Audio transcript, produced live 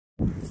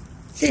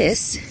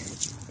This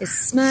is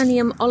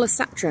Smyrnium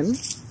olusatrum.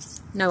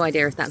 No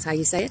idea if that's how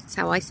you say it. It's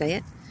how I say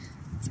it.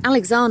 It's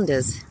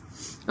Alexander's.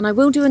 And I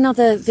will do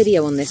another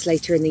video on this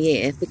later in the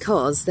year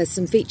because there's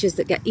some features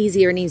that get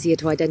easier and easier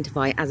to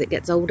identify as it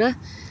gets older.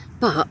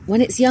 But when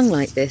it's young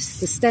like this,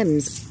 the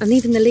stems and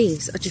even the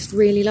leaves are just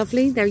really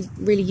lovely. They're a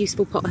really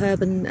useful pot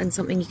herb and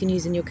something you can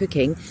use in your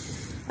cooking.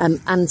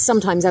 And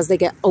sometimes as they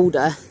get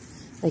older,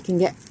 they can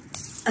get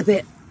a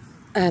bit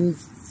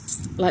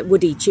like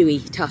woody,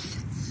 chewy, tough.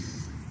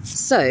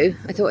 So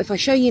I thought if I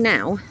show you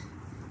now,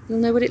 you'll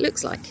know what it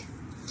looks like.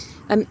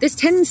 This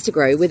tends to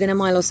grow within a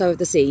mile or so of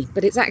the sea,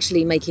 but it's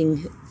actually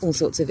making all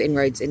sorts of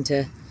inroads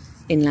into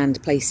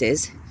inland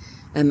places.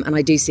 And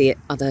I do see it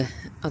other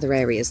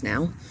areas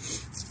now.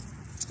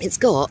 It's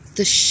got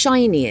the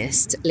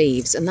shiniest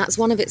leaves, and that's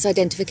one of its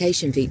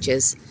identification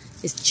features,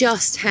 is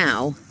just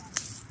how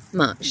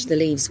much the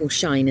leaves will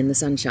shine in the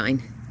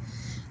sunshine.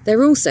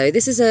 They're also,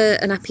 this is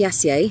an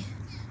Apiaceae,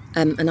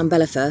 an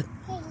umbellifer,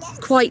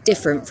 quite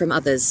different from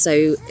others.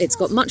 So it's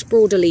got much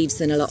broader leaves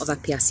than a lot of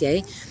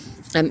Apiaceae.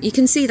 You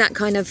can see that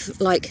kind of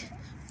like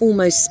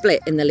almost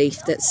split in the leaf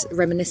that's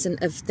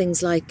reminiscent of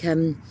things like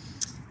ground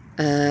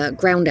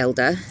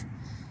elder,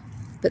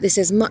 but this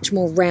has much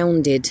more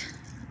rounded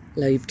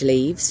lobed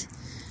leaves.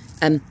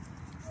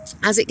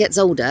 As it gets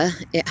older,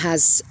 it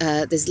has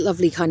there's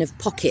lovely kind of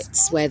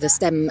pockets where the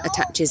stem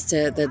attaches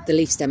to the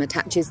leaf stem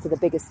attaches to the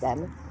bigger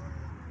stem,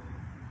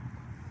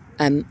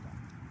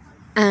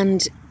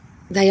 and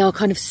they are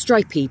kind of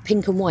stripy,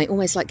 pink and white,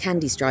 almost like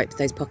candy striped,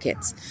 those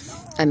pockets.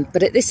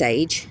 But at this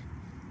age,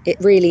 it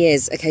really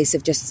is a case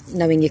of just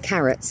knowing your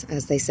carrots,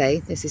 as they say.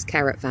 This is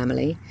carrot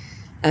family,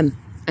 and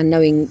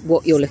knowing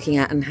what you're looking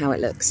at and how it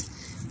looks.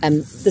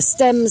 The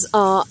stems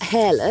are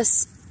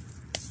hairless,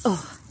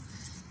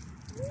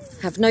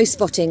 have no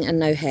spotting and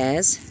no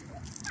hairs.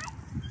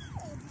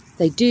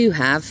 They do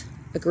have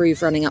a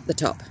groove running up the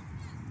top.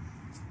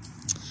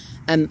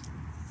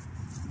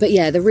 But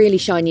yeah, the really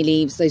shiny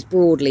leaves, those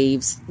broad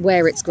leaves,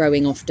 where it's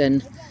growing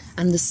often,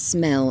 and the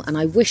smell. And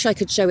I wish I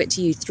could show it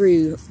to you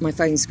through my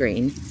phone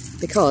screen,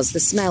 because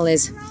the smell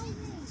is,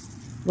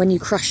 when you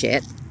crush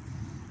it,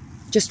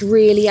 just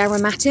really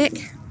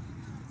aromatic.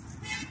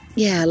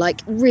 Yeah, like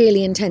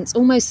really intense,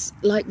 almost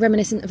like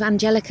reminiscent of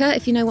Angelica,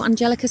 if you know what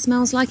Angelica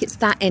smells like. It's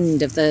that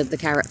end of the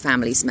carrot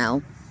family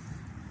smell.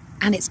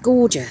 And it's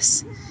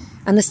gorgeous.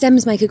 And the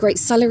stems make a great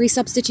celery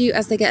substitute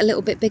as they get a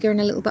little bit bigger and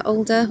a little bit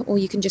older, or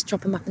you can just chop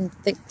them up and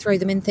throw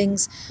them in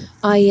things.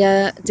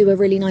 I do a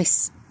really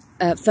nice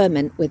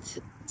ferment with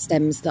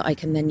stems that I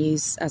can then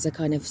use as a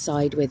kind of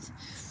side with.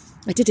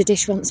 I did a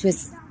dish once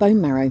with bone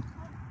marrow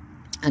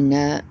and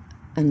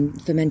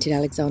fermented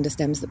Alexander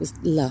stems that was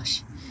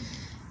lush.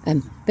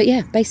 But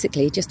yeah,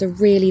 basically just a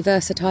really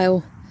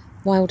versatile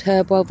wild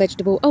herb, wild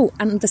vegetable. Oh,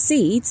 and the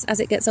seeds, as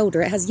it gets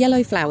older, it has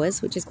yellow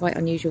flowers, which is quite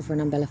unusual for an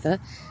umbellifer.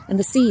 And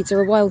the seeds are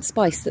a wild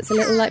spice that's a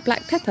little like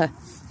black pepper.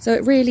 So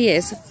it really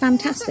is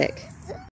fantastic.